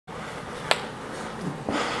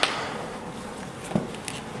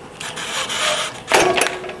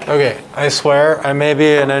Okay, I swear I may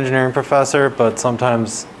be an engineering professor, but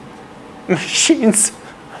sometimes machines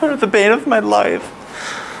are the bane of my life.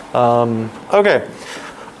 Okay.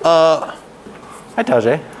 Hi,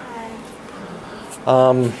 Tajay.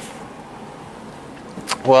 Hi.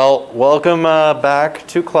 Well, welcome back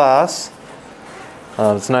to class.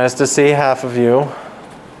 It's nice to see half of you.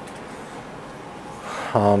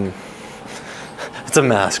 It's a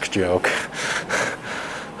mask joke.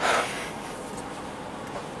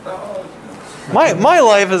 My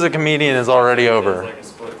life as a comedian is already over. Like a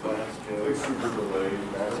split class joke.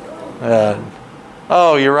 Yeah.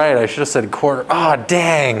 Oh, you're right. I should have said quarter. Ah, oh,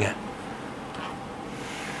 dang.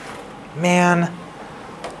 Man.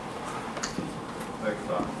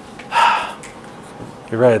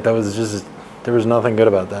 You're right. That was just, there was nothing good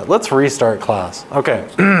about that. Let's restart class. Okay.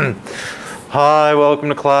 Hi, welcome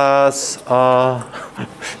to class.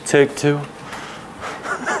 Take two.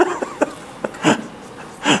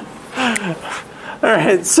 All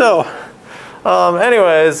right. So,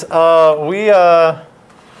 anyways, we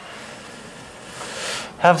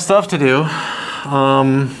have stuff to do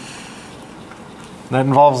that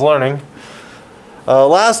involves learning.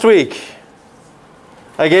 Last week,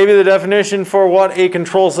 I gave you the definition for what a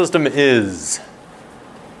control system is.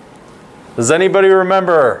 Does anybody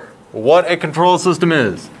remember what a control system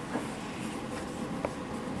is?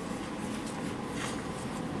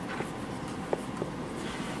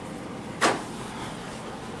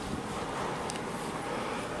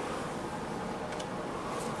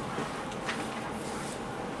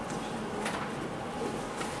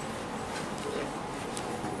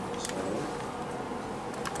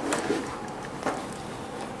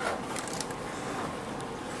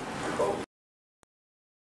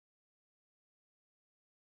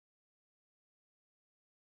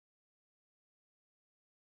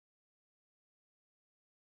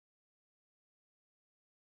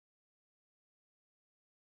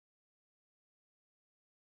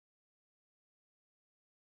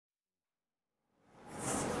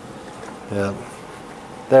 Yeah.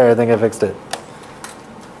 There, I think I fixed it.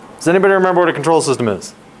 Does anybody remember what a control system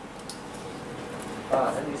is?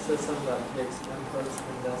 Any system that takes inputs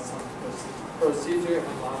and does some procedure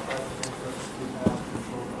and modifies the inputs to have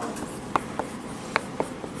control outputs.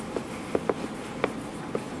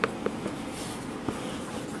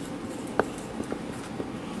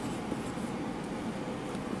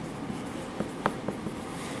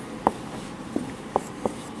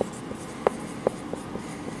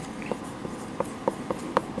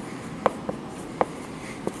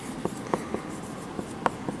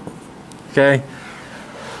 Okay.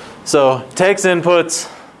 So takes inputs,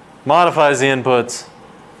 modifies the inputs,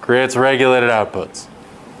 creates regulated outputs.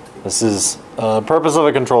 This is the purpose of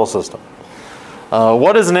a control system.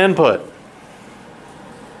 What is an input?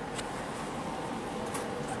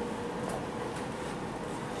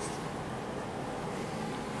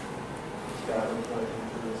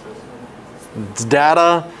 It's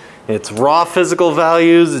data, it's raw physical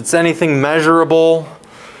values, it's anything measurable,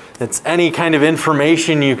 it's any kind of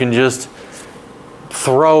information you can just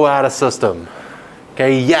throw at a system.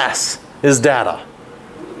 Okay, yes is data.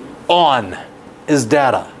 On is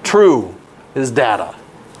data. True is data.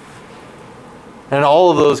 And all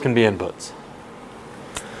of those can be inputs.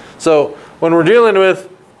 So when we're dealing with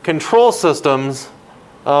control systems,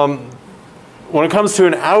 when it comes to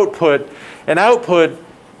an output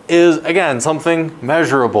is, again, something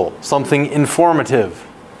measurable, something informative.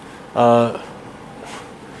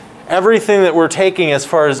 Everything that we're taking as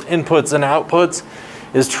far as inputs and outputs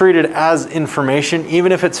is treated as information,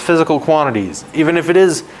 even if it's physical quantities, even if it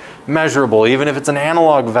is measurable, even if it's an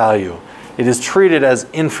analog value. It is treated as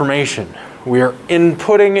information. We are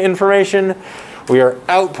inputting information. We are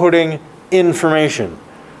outputting information.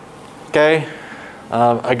 Okay?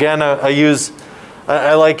 Again,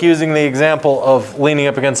 I like using the example of leaning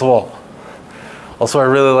up against the wall. Also, I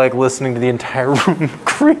really like listening to the entire room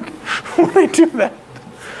creak when I do that.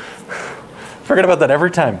 Forget about that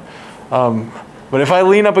every time. But if I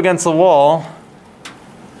lean up against the wall,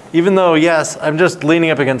 even though, yes, I'm just leaning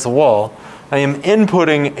up against the wall, I am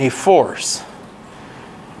inputting a force.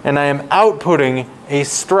 And I am outputting a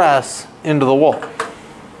stress into the wall.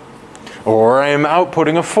 Or I am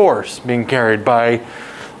outputting a force being carried by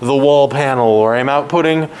the wall panel. Or I'm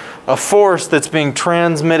outputting a force that's being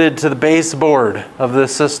transmitted to the baseboard of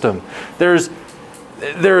this system. There is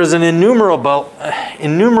an innumerable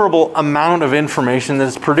amount of information that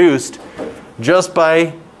is produced just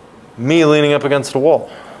by me leaning up against a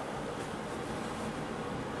wall.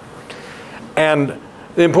 And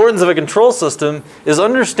the importance of a control system is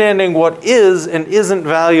understanding what is and isn't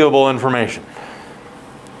valuable information.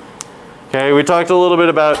 Okay, we talked a little bit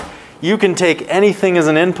about you can take anything as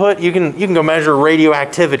an input. You can go measure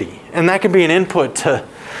radioactivity, and that could be an input to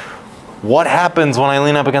what happens when I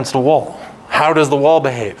lean up against a wall. How does the wall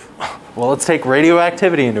behave? Well, let's take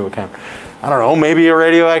radioactivity into account. I don't know, maybe a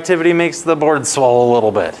radioactivity makes the board swell a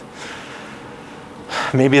little bit.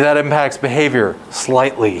 Maybe that impacts behavior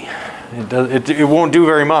slightly. It won't do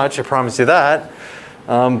very much, I promise you that.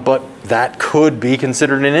 But that could be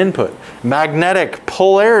considered an input. Magnetic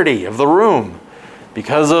polarity of the room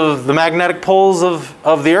because of the magnetic poles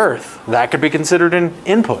of the Earth. That could be considered an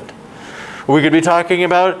input. We could be talking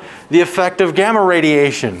about the effect of gamma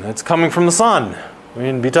radiation that's coming from the sun. We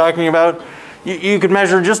could be talking about, you could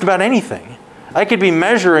measure just about anything. I could be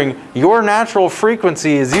measuring your natural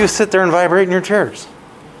frequency as you sit there and vibrate in your chairs.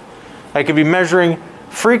 I could be measuring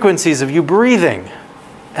frequencies of you breathing.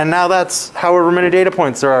 And now that's however many data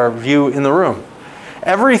points there are of you in the room.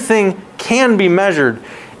 Everything can be measured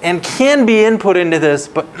and can be input into this,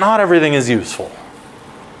 but not everything is useful.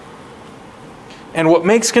 And what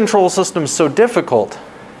makes control systems so difficult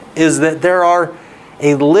is that there are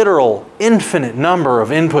a literal infinite number of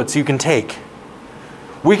inputs you can take.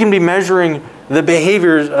 We can be measuring the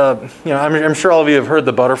behaviors, I'm sure all of you have heard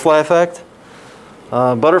the butterfly effect.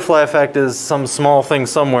 Butterfly effect is some small thing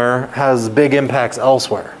somewhere has big impacts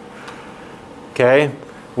elsewhere. Okay?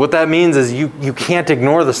 What that means is you can't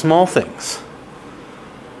ignore the small things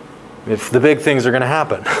if the big things are going to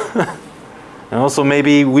happen. And also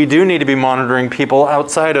maybe we do need to be monitoring people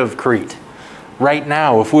outside of Crete right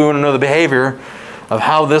now if we want to know the behavior of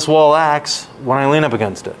how this wall acts when I lean up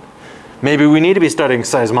against it. Maybe we need to be studying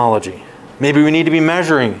seismology. Maybe we need to be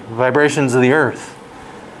measuring vibrations of the Earth.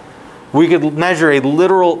 We could measure a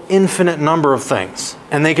literal infinite number of things,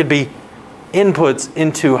 and they could be inputs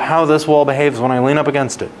into how this wall behaves when I lean up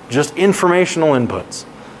against it. Just informational inputs.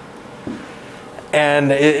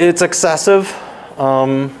 And it's excessive,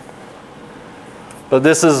 but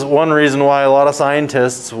this is one reason why a lot of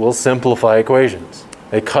scientists will simplify equations.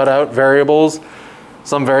 They cut out variables.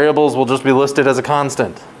 Some variables will just be listed as a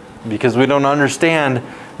constant because we don't understand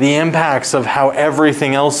the impacts of how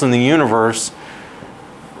everything else in the universe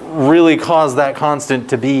really cause that constant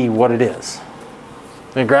to be what it is.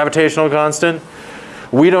 The gravitational constant,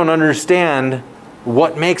 we don't understand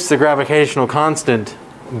what makes the gravitational constant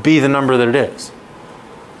be the number that it is.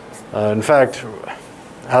 In fact,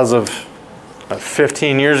 as of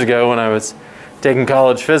 15 years ago when I was taking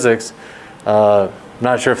college physics,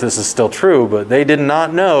 not sure if this is still true, but they did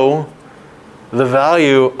not know the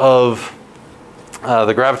value of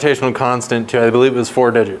the gravitational constant to, I believe it was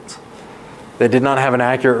 4 digits. They did not have an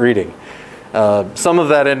accurate reading. Some of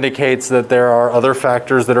that indicates that there are other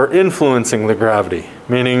factors that are influencing the gravity,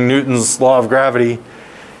 meaning Newton's law of gravity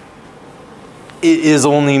is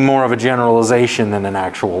only more of a generalization than an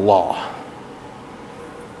actual law.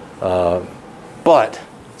 But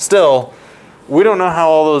still, we don't know how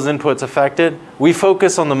all those inputs affect it. We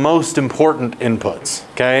focus on the most important inputs.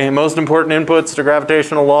 Okay, most important inputs to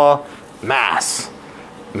gravitational law: mass,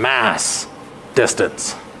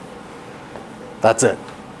 distance. That's it.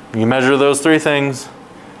 You measure those 3 things.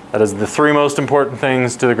 That is the 3 most important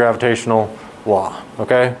things to the gravitational law.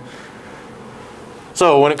 Okay?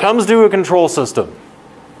 So when it comes to a control system,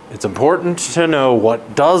 it's important to know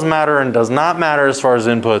what does matter and does not matter as far as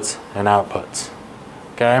inputs and outputs.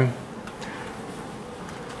 Okay?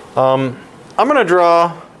 I'm going to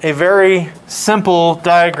draw a very simple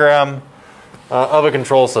diagram of a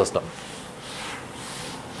control system.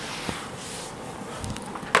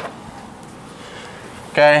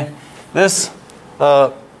 Okay, this,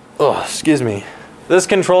 this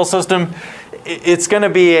control system, it's going to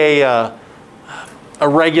be a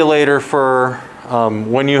regulator for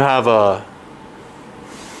when you have a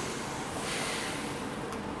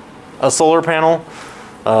solar panel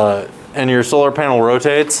and your solar panel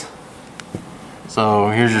rotates. So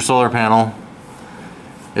here's your solar panel.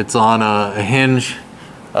 It's on a hinge.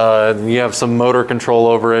 You have some motor control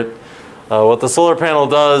over it. What the solar panel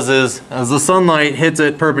does is, as the sunlight hits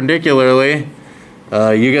it perpendicularly,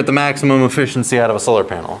 you get the maximum efficiency out of a solar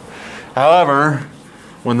panel. However,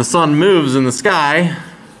 when the sun moves in the sky,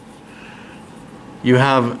 you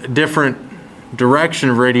have different direction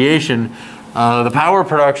of radiation. The power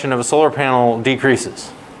production of a solar panel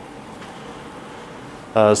decreases.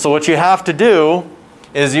 So what you have to do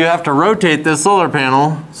is you have to rotate this solar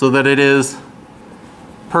panel so that it is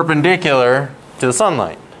perpendicular to the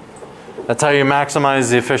sunlight. That's how you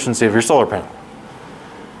maximize the efficiency of your solar panel.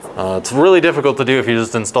 It's really difficult to do if you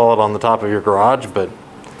just install it on the top of your garage, but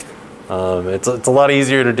it's a lot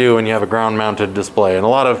easier to do when you have a ground-mounted display. And a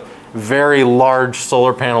lot of very large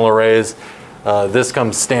solar panel arrays This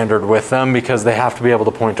comes standard with them because they have to be able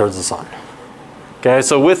to point towards the sun. Okay,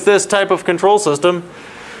 so with this type of control system,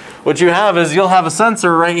 what you have is you'll have a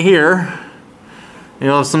sensor right here.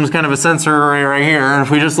 You'll have some kind of a sensor right here. And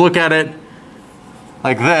if we just look at it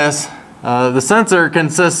like this, the sensor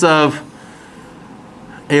consists of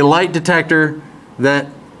a light detector that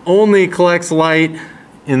only collects light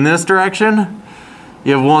in this direction.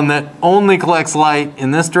 You have one that only collects light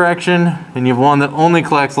in this direction, and you have one that only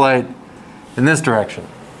collects light in this direction.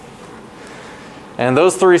 And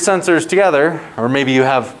those three sensors together, or maybe you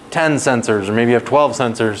have 10 sensors, or maybe you have 12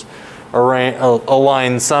 sensors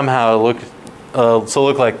aligned somehow look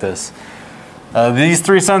like this. These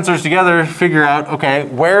three sensors together figure out, okay,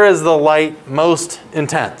 where is the light most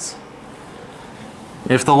intense?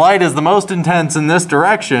 If the light is the most intense in this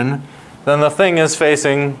direction, then the thing is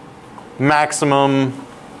facing maximum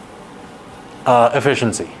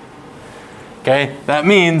efficiency. Okay, that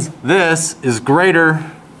means this is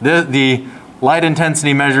greater, the light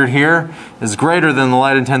intensity measured here is greater than the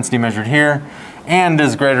light intensity measured here, and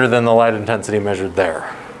is greater than the light intensity measured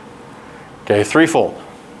there. Okay, threefold.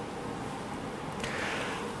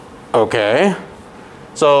 Okay,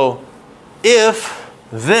 so if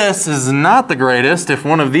this is not the greatest, if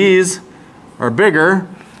one of these are bigger,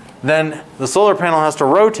 then the solar panel has to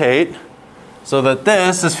rotate so that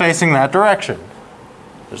this is facing that direction.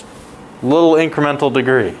 Just a little incremental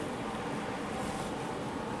degree.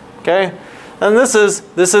 Okay? And this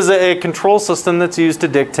is a control system that's used to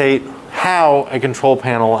dictate how a control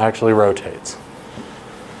panel actually rotates.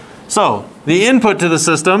 So, the input to the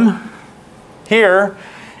system here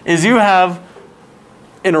is you have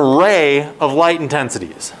an array of light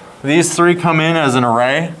intensities. These three come in as an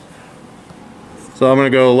array. So I'm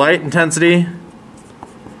going to go light intensity.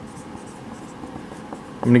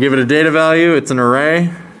 I'm going to give it a data value. It's an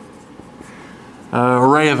array.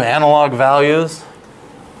 Array of analog values.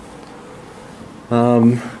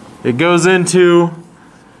 It goes into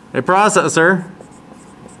a processor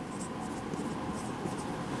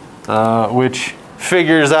which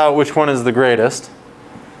figures out which one is the greatest.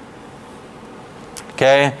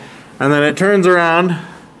 Okay, and then it turns around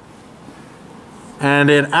and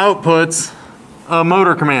it outputs a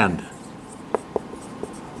motor command,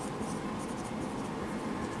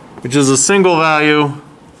 which is a single value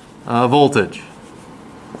voltage.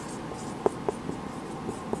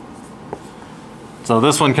 So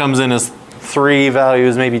this one comes in as 3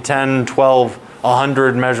 values, maybe 10, 12,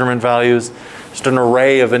 100 measurement values, just an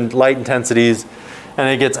array of light intensities, and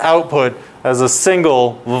it gets output as a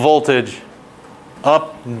single voltage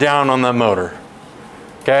up, down on that motor.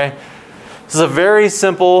 Okay? This is a very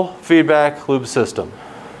simple feedback loop system.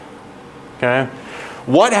 Okay?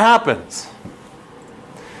 What happens?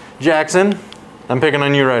 Jackson, I'm picking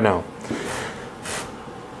on you right now.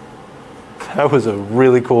 That was a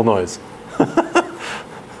really cool noise.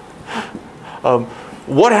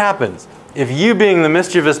 What happens if you, being the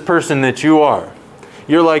mischievous person that you are,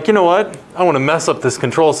 you're like, you know what? I want to mess up this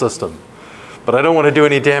control system, but I don't want to do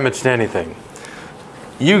any damage to anything.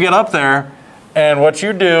 You get up there, and what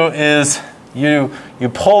you do is you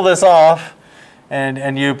pull this off,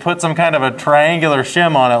 and you put some kind of a triangular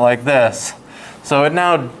shim on it like this. So it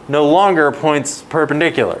now no longer points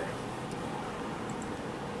perpendicular.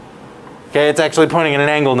 Okay, it's actually pointing at an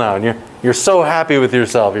angle now, and you're so happy with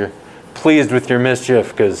yourself. You're pleased with your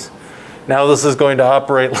mischief because now this is going to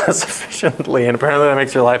operate less efficiently, and apparently that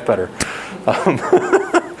makes your life better.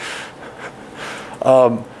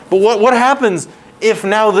 But what happens if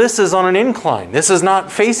now this is on an incline? This is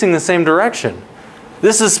not facing the same direction.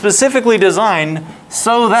 This is specifically designed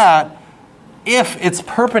so that if it's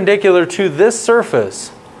perpendicular to this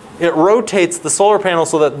surface, it rotates the solar panel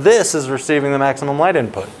so that this is receiving the maximum light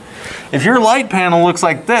input. If your light panel looks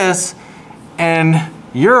like this and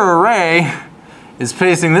your array is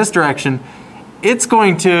facing this direction, it's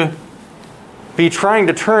going to be trying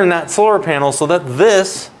to turn that solar panel so that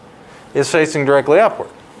this is facing directly upward.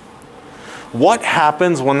 What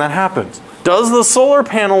happens when that happens? Does the solar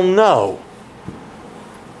panel know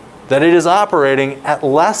that it is operating at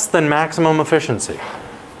less than maximum efficiency?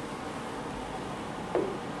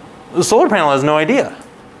 The solar panel has no idea.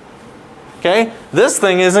 Okay? This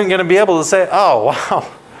thing isn't going to be able to say, oh,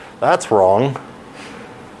 wow, that's wrong.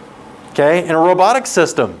 Okay? In a robotic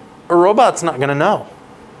system, a robot's not going to know.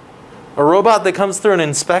 A robot that comes through and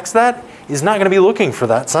inspects that is not going to be looking for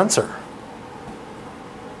that sensor.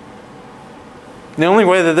 The only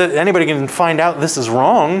way that anybody can find out this is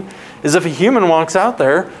wrong is if a human walks out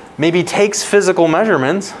there, maybe takes physical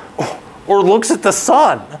measurements, or looks at the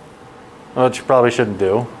sun, which you probably shouldn't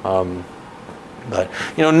do. but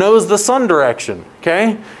knows the sun direction,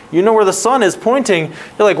 okay? You know where the sun is pointing.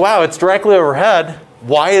 You're like, wow, it's directly overhead.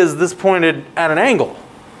 Why is this pointed at an angle?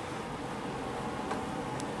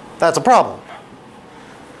 That's a problem.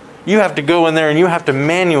 You have to go in there and you have to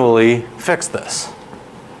manually fix this.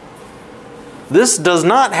 This does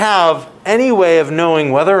not have any way of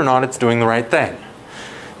knowing whether or not it's doing the right thing.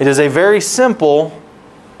 It is a very simple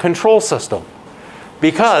control system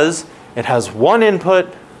because it has one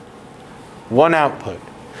input, one output.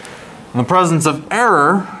 In the presence of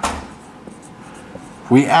error,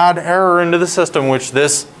 we add error into the system, which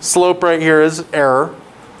this slope right here is error.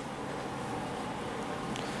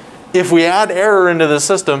 If we add error into the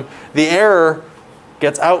system, the error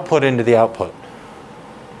gets output into the output.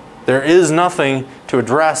 There is nothing to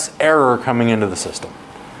address error coming into the system.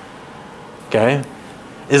 Okay?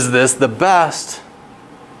 Is this the best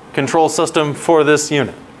control system for this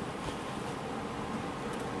unit?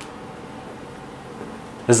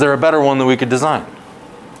 Is there a better one that we could design?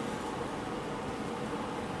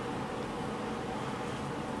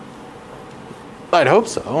 I'd hope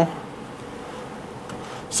so.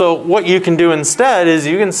 So what you can do instead is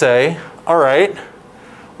you can say, all right,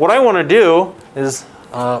 what I want to do is,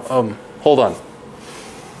 hold on.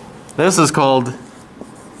 This is called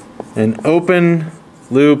an open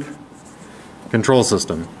loop control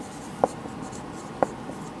system.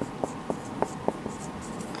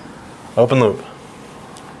 Open loop.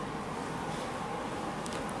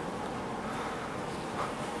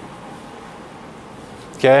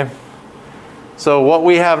 Okay, so what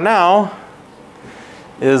we have now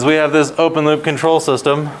is we have this open loop control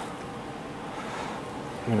system.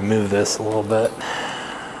 I'm going to move this a little bit.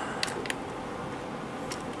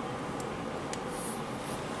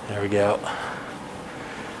 There we go.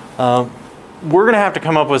 We're going to have to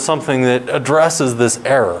come up with something that addresses this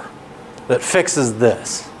error, that fixes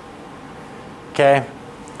this. Okay?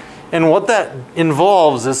 And what that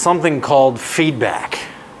involves is something called feedback.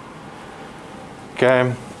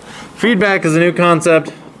 Okay? Feedback is a new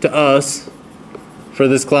concept to us for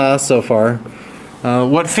this class so far.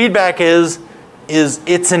 What feedback is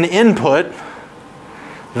it's an input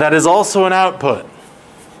that is also an output.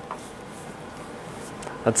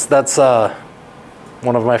 That's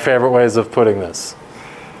one of my favorite ways of putting this.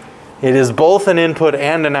 It is both an input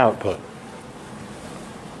and an output.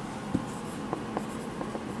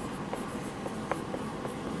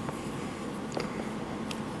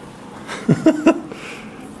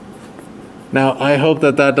 Now, I hope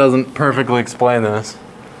that doesn't perfectly explain this.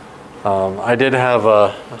 I did have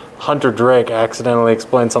Hunter Drake accidentally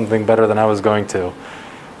explain something better than I was going to.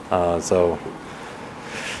 So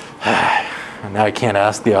now I can't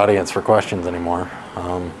ask the audience for questions anymore.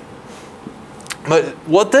 But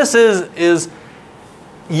what this is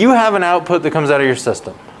you have an output that comes out of your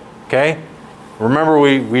system. Okay? Remember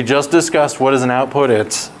we just discussed what is an output.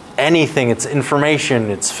 It's anything. It's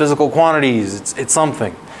information. It's physical quantities. It's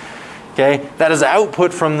something. Okay? That is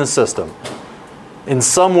output from the system in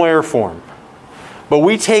some way or form. But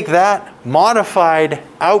we take that modified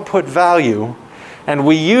output value and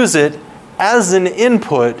we use it as an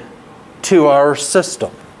input to our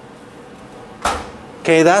system.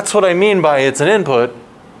 Okay, that's what I mean by it's an input,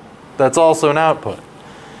 that's also an output.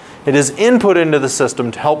 It is input into the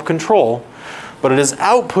system to help control, but it is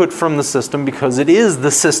output from the system because it is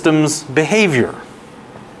the system's behavior.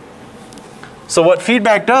 So what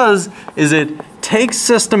feedback does is it takes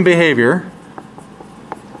system behavior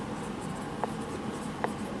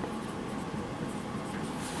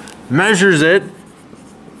measures it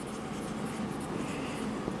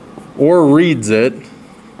or reads it.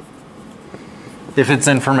 If it's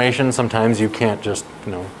information, sometimes you can't just,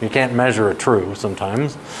 you can't measure it true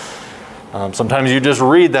sometimes. Sometimes you just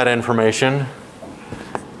read that information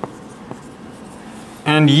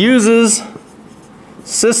and uses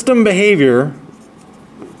system behavior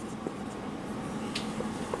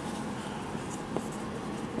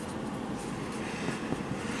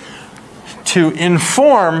to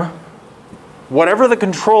inform whatever the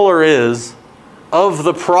controller is of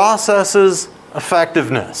the process's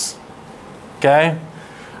effectiveness. Okay?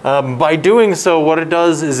 By doing so, what it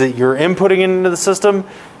does is that you're inputting it into the system.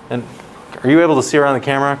 And are you able to see around the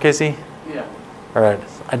camera, Casey? Yeah. All right.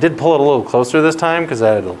 I did pull it a little closer this time because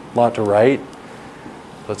I had a lot to write.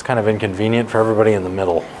 So it's kind of inconvenient for everybody in the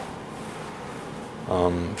middle.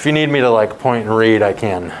 If you need me to point and read, I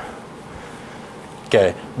can.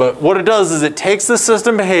 Okay. But what it does is it takes the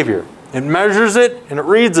system behavior, it measures it, and it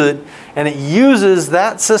reads it, and it uses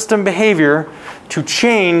that system behavior to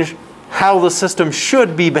change how the system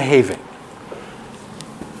should be behaving.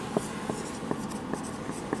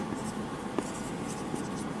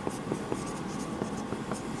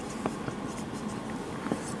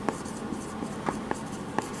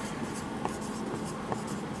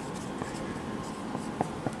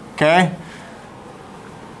 Okay?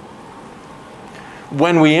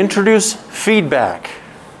 When we introduce feedback,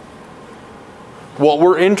 what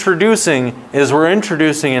we're introducing is we're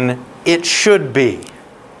introducing an it should be.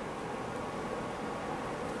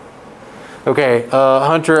 Okay,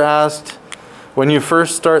 Hunter asked, when you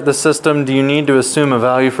first start the system, do you need to assume a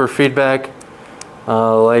value for feedback?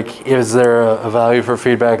 Like, is there a value for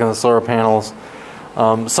feedback in the solar panels?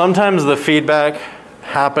 Sometimes the feedback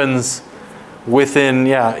happens within,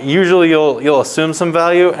 usually you'll assume some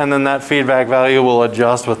value, and then that feedback value will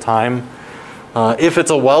adjust with time. If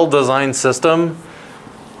it's a well-designed system,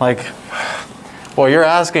 like, well, you're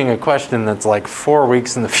asking a question that's like 4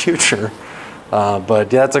 weeks in the future. But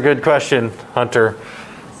that's a good question, Hunter.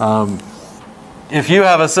 If you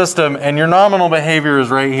have a system and your nominal behavior is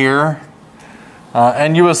right here,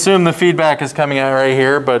 and you assume the feedback is coming out right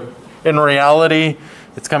here, but in reality,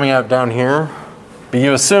 it's coming out down here, but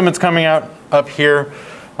you assume it's coming out up here,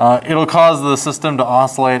 it'll cause the system to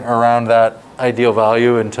oscillate around that ideal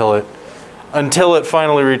value until it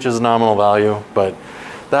finally reaches nominal value. But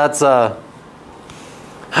that's a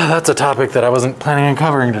topic that I wasn't planning on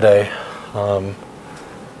covering today. I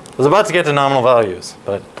was about to get to nominal values,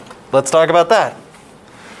 but let's talk about that.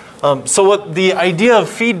 So what the idea of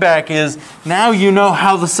feedback is, now you know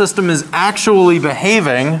how the system is actually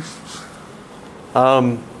behaving.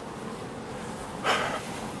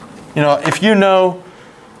 If you know,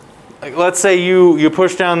 like, let's say you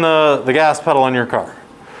push down the gas pedal on your car.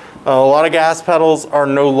 A lot of gas pedals are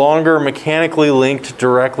no longer mechanically linked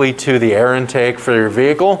directly to the air intake for your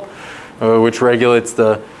vehicle, which regulates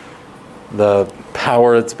the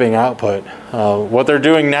power that's being output. What they're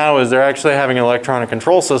doing now is they're actually having electronic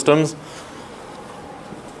control systems.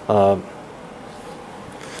 We're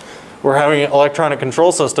having electronic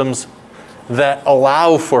control systems that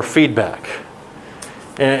allow for feedback.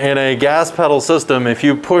 In a gas pedal system, if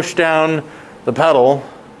you push down the pedal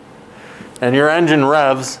and your engine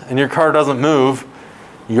revs and your car doesn't move,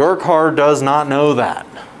 your car does not know that.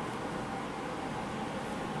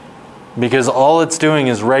 Because all it's doing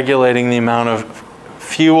is regulating the amount of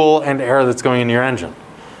fuel and air that's going into your engine.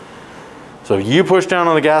 So if you push down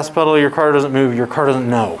on the gas pedal, your car doesn't move, your car doesn't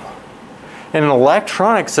know. In an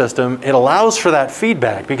electronic system, it allows for that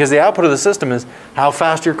feedback because the output of the system is how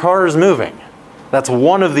fast your car is moving. That's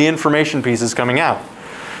one of the information pieces coming out.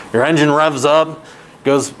 Your engine revs up,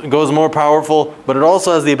 goes more powerful, but it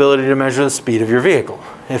also has the ability to measure the speed of your vehicle.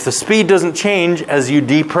 If the speed doesn't change as you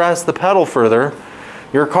depress the pedal further,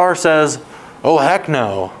 your car says, oh heck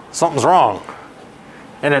no, something's wrong.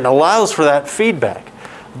 And it allows for that feedback.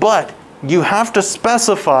 But you have to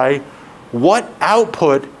specify what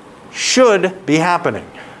output should be happening.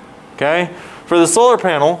 Okay? For the solar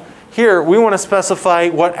panel, here we want to specify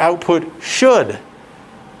what output should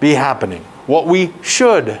be happening. What we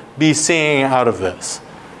should be seeing out of this.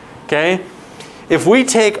 Okay? If we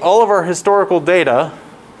take all of our historical data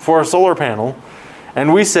for a solar panel,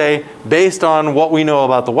 and we say, based on what we know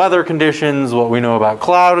about the weather conditions, what we know about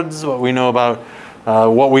clouds, what we know about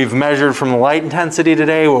what we've measured from the light intensity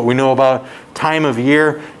today, what we know about time of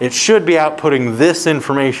year, it should be outputting this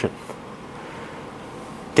information.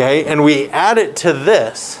 Okay, and we add it to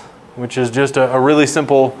this, which is just a really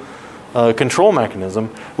simple control mechanism.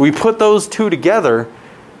 We put those two together,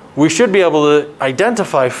 we should be able to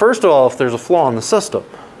identify, first of all, if there's a flaw in the system.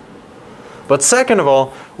 But second of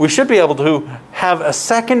all, we should be able to have a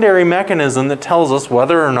secondary mechanism that tells us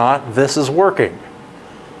whether or not this is working.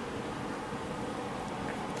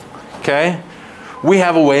 Okay? We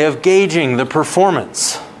have a way of gauging the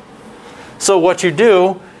performance. So what you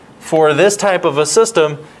do for this type of a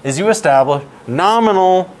system is you establish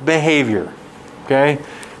nominal behavior. Okay?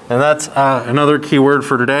 And that's another key word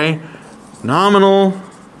for today. Nominal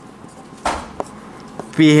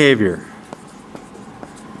behavior.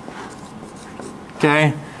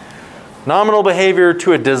 Okay? Nominal behavior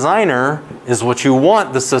to a designer is what you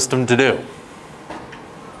want the system to do.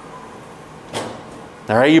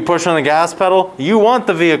 All right, you push on the gas pedal, you want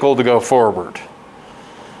the vehicle to go forward.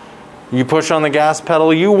 You push on the gas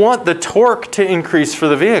pedal, you want the torque to increase for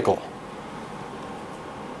the vehicle.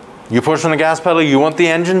 You push on the gas pedal, you want the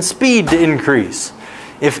engine speed to increase.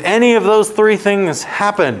 If any of those three things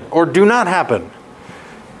happen or do not happen,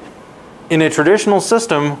 in a traditional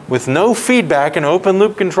system with no feedback, an open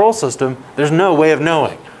loop control system, there's no way of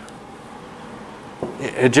knowing.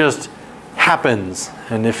 It just happens.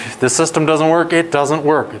 And if the system doesn't work, it doesn't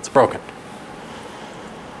work. It's broken.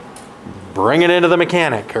 Bring it into the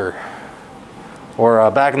mechanic. Or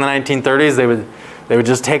back in the 1930s, they would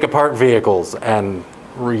just take apart vehicles and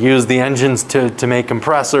reuse the engines to make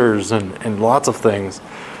compressors and lots of things.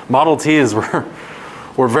 Model Ts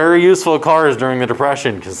were very useful cars during the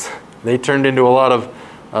Depression because they turned into a lot of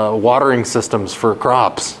watering systems for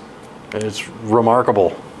crops. It's remarkable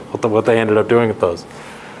what they ended up doing with those.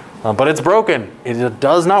 But it's broken. It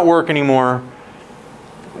does not work anymore.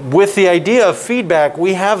 With the idea of feedback,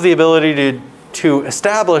 we have the ability to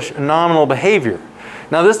establish a nominal behavior.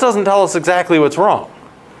 Now, this doesn't tell us exactly what's wrong.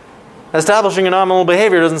 Establishing a nominal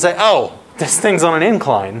behavior doesn't say, oh, this thing's on an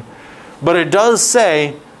incline. But it does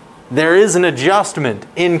say there is an adjustment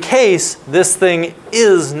in case this thing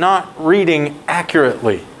is not reading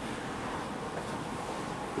accurately.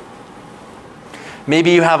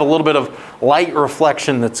 Maybe you have a little bit of light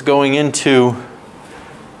reflection that's going into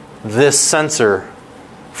this sensor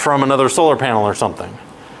from another solar panel or something.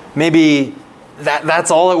 Maybe that's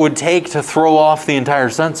all it would take to throw off the entire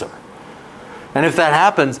sensor. And if that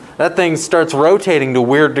happens, that thing starts rotating to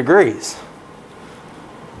weird degrees.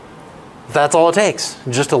 That's all it takes,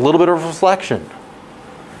 just a little bit of reflection.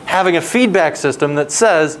 Having a feedback system that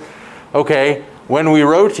says, okay, when we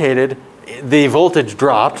rotated, the voltage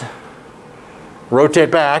dropped.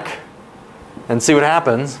 Rotate back and see what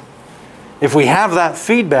happens. If we have that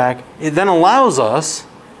feedback, it then allows us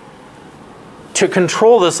to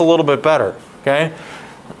control this a little bit better, okay?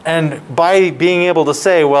 And by being able to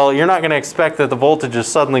say, well, you're not going to expect that the voltage is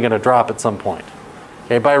suddenly going to drop at some point.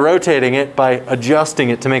 Okay, by rotating it, by adjusting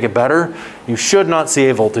it to make it better, you should not see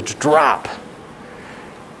a voltage drop.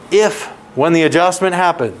 If, when the adjustment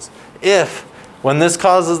happens, when this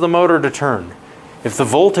causes the motor to turn, if the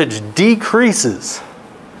voltage decreases,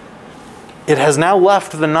 it has now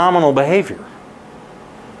left the nominal behavior.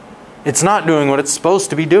 It's not doing what it's supposed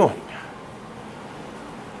to be doing.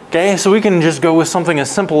 Okay, so we can just go with something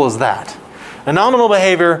as simple as that. A nominal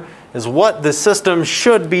behavior is what the system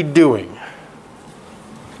should be doing.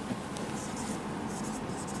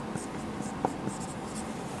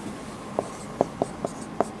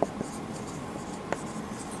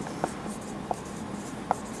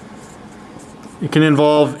 It can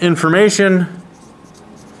involve information.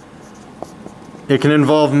 It can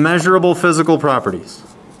involve measurable physical properties.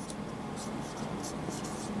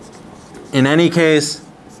 In any case,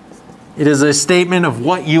 it is a statement of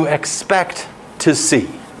what you expect to see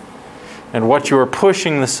and what you are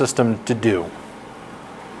pushing the system to do.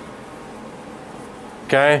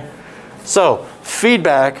 Okay? So,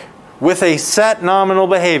 feedback with a set nominal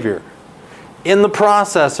behavior. In the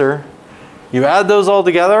processor, you add those all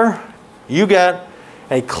together, you get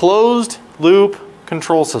a closed loop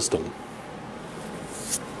control system.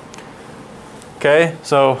 Okay,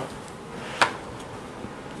 so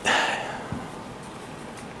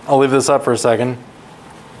I'll leave this up for a second.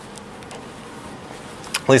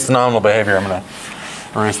 At least the nominal behavior, I'm going to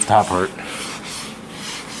erase the top part.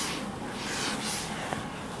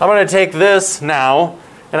 I'm going to take this now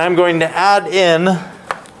and I'm going to add in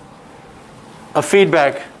a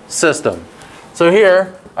feedback system. So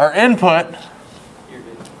here, our input. You're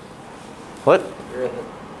good. What? You're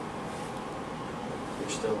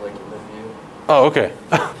still like in the view. Oh, okay.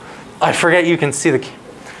 I forget you can see the.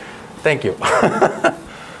 Thank you.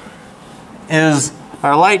 Is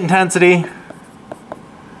our light intensity.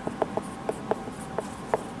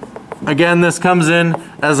 Again, this comes in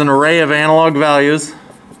as an array of analog values.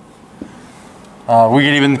 We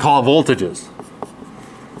can even call it voltages,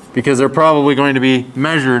 because they're probably going to be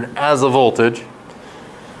measured as a voltage.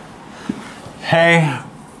 Hey,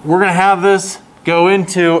 we're going to have this go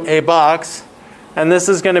into a box, and this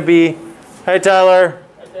is going to be, hey Tyler.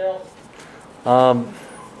 Hi Dale.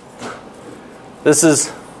 This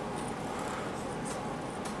is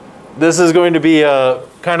going to be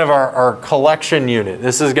kind of our collection unit.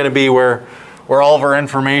 This is going to be where all of our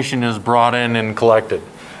information is brought in and collected.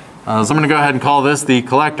 So I'm going to go ahead and call this the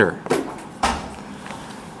collector.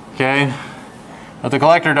 Okay. What the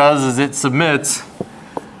collector does is it submits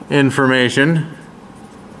information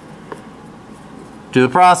to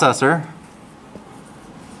the processor,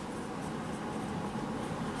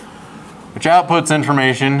 which outputs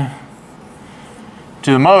information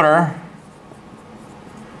to the motor,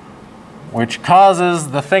 which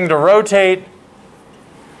causes the thing to rotate.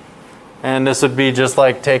 And this would be just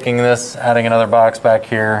like taking this, adding another box back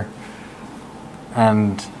here,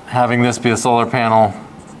 and having this be a solar panel,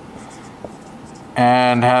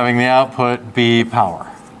 and having the output be power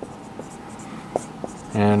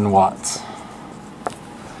in watts.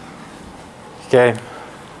 Okay,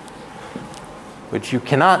 which you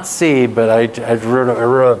cannot see, but I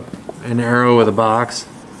wrote an arrow with a box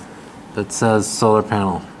that says solar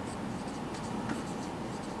panel.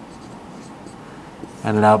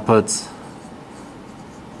 And it outputs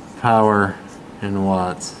power in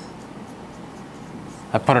watts.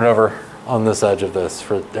 I put it over on this edge of this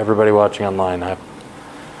for everybody watching online. I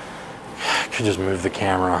could just move the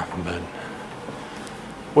camera, but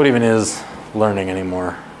what even is learning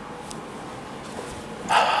anymore?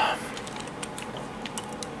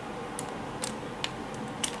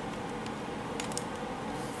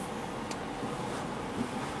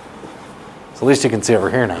 So at least you can see over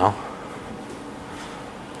here now.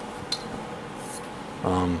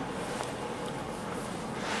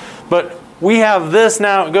 But we have this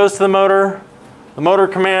now, it goes to the motor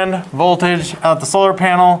command voltage out the solar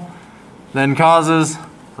panel, then causes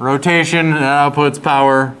rotation and outputs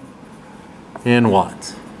power in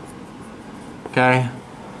watts. Okay?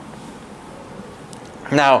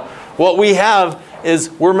 Now, what we have is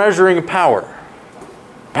we're measuring power.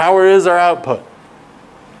 Power is our output.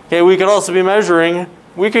 Okay, we could also be measuring,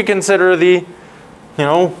 we could consider the,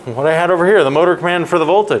 what I had over here, the motor command for the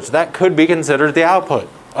voltage. That could be considered the output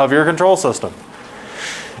of your control system.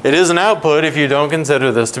 It is an output if you don't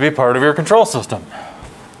consider this to be part of your control system.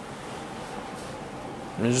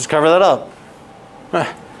 Let me just cover that up.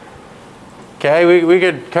 Okay, we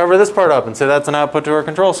could cover this part up and say that's an output to our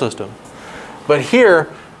control system. But here,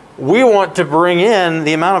 we want to bring in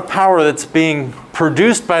the amount of power that's being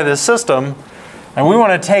produced by this system, and we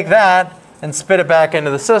want to take that and spit it back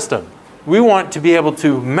into the system. We want to be able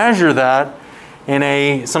to measure that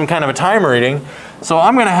in some kind of a time reading. So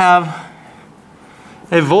I'm going to have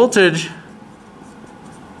a voltage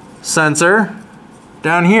sensor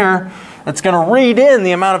down here that's going to read in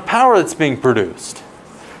the amount of power that's being produced.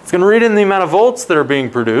 It's going to read in the amount of volts that are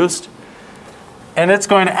being produced, and it's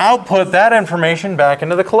going to output that information back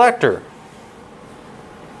into the collector.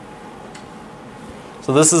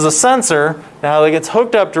 So this is a sensor now that gets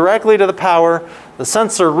hooked up directly to the power. The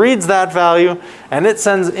sensor reads that value, and it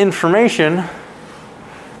sends information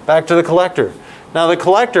back to the collector. Now the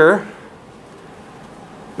collector,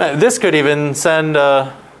 this could even send,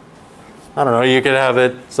 I don't know, you could have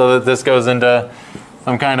it so that this goes into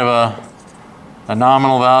some kind of a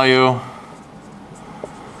nominal value,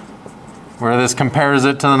 where this compares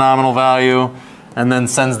it to the nominal value and then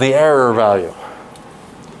sends the error value.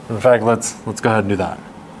 In fact, let's go ahead and do that.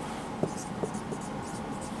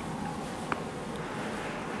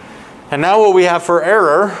 And now what we have for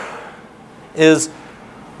error is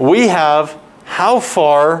we have how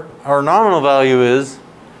far our nominal value is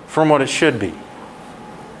from what it should be.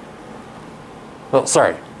 Well,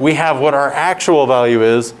 sorry, we have what our actual value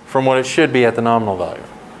is from what it should be at the nominal value.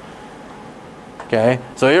 Okay,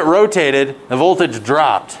 so it rotated, the voltage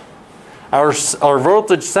dropped. Our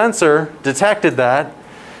voltage sensor detected that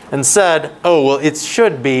and said, oh, well, it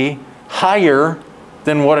should be higher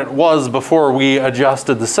than what it was before we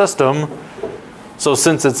adjusted the system. So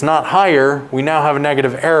since it's not higher, we now have a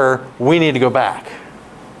negative error. We need to go back.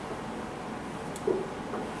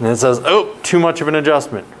 And it says, oh, too much of an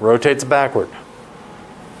adjustment. Rotates backward.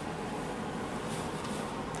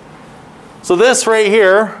 So this right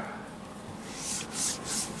here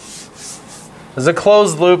is a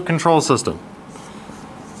closed loop control system.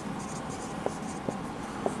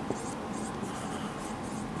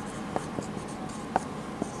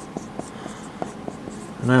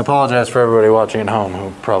 And I apologize for everybody watching at home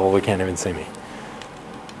who probably can't even see me.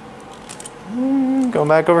 Going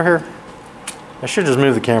back over here. I should just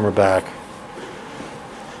move the camera back.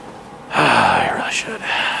 I really should.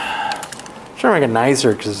 I'm trying to make it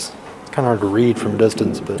nicer because it's kind of hard to read from a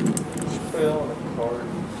distance, but.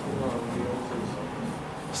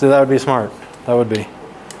 See, that would be smart. That would be. You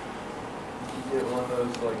get one of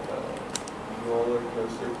those roller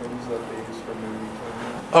coaster things that they use for movie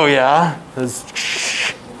cameras. Oh yeah?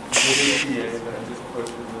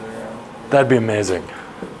 That'd be amazing.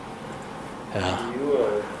 Yeah. Do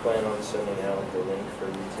you plan on sending out the link for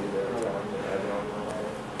YouTube every time you have it online?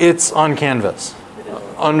 It's on Canvas.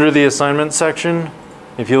 Under the assignment section,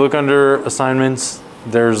 if you look under assignments,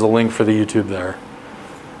 there's a link for the YouTube there.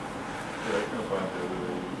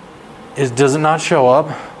 Does it not show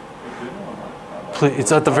up? Please,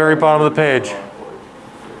 it's at the very bottom of the page.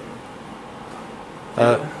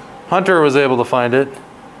 Hunter was able to find it.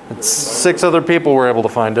 It's 6 other people were able to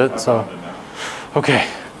find it. So, okay.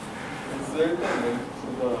 Is there the link to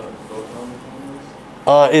the book on the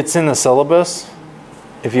cameras? It's in the syllabus.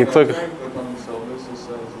 If you click. On the syllabus, it says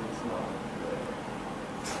it's not there.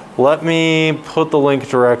 Let me put the link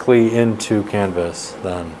directly into Canvas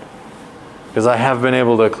then. Because I have been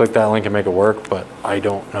able to click that link and make it work, but I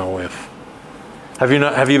don't know if. Have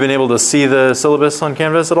you been able to see the syllabus on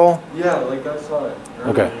Canvas at all? Yeah, I saw it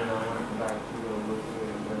earlier. Okay. And I went back to go look at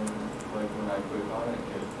it, and then when I click on it,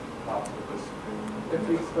 it pops up a screen. If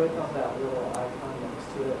you click on that little icon next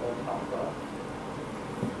to it, it'll pop up.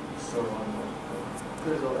 So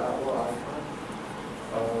there's a little icon.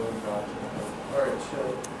 Oh, gotcha. Alright,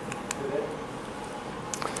 show today.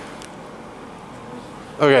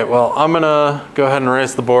 Okay, well, I'm going to go ahead and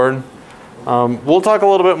erase the board. We'll talk a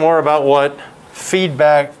little bit more about what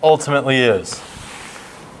feedback ultimately is.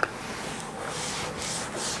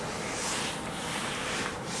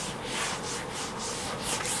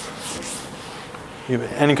 You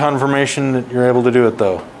have any confirmation that you're able to do it,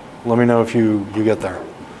 though? Let me know if you get there.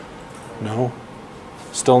 No?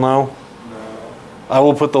 Still no? No. I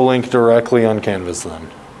will put the link directly on Canvas then.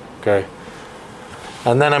 Okay?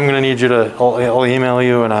 And then I'm going to need you to, I'll email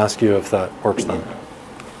you and ask you if that works then.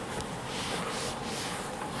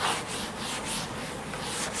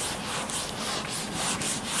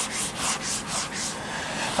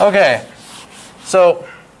 Okay, so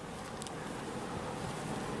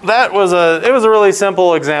that was it was a really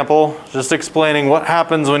simple example, just explaining what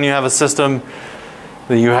happens when you have a system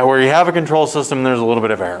that where you have a control system and there's a little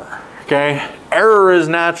bit of error. Okay, error is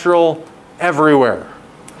natural everywhere.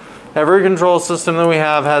 Every control system that we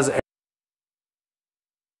have has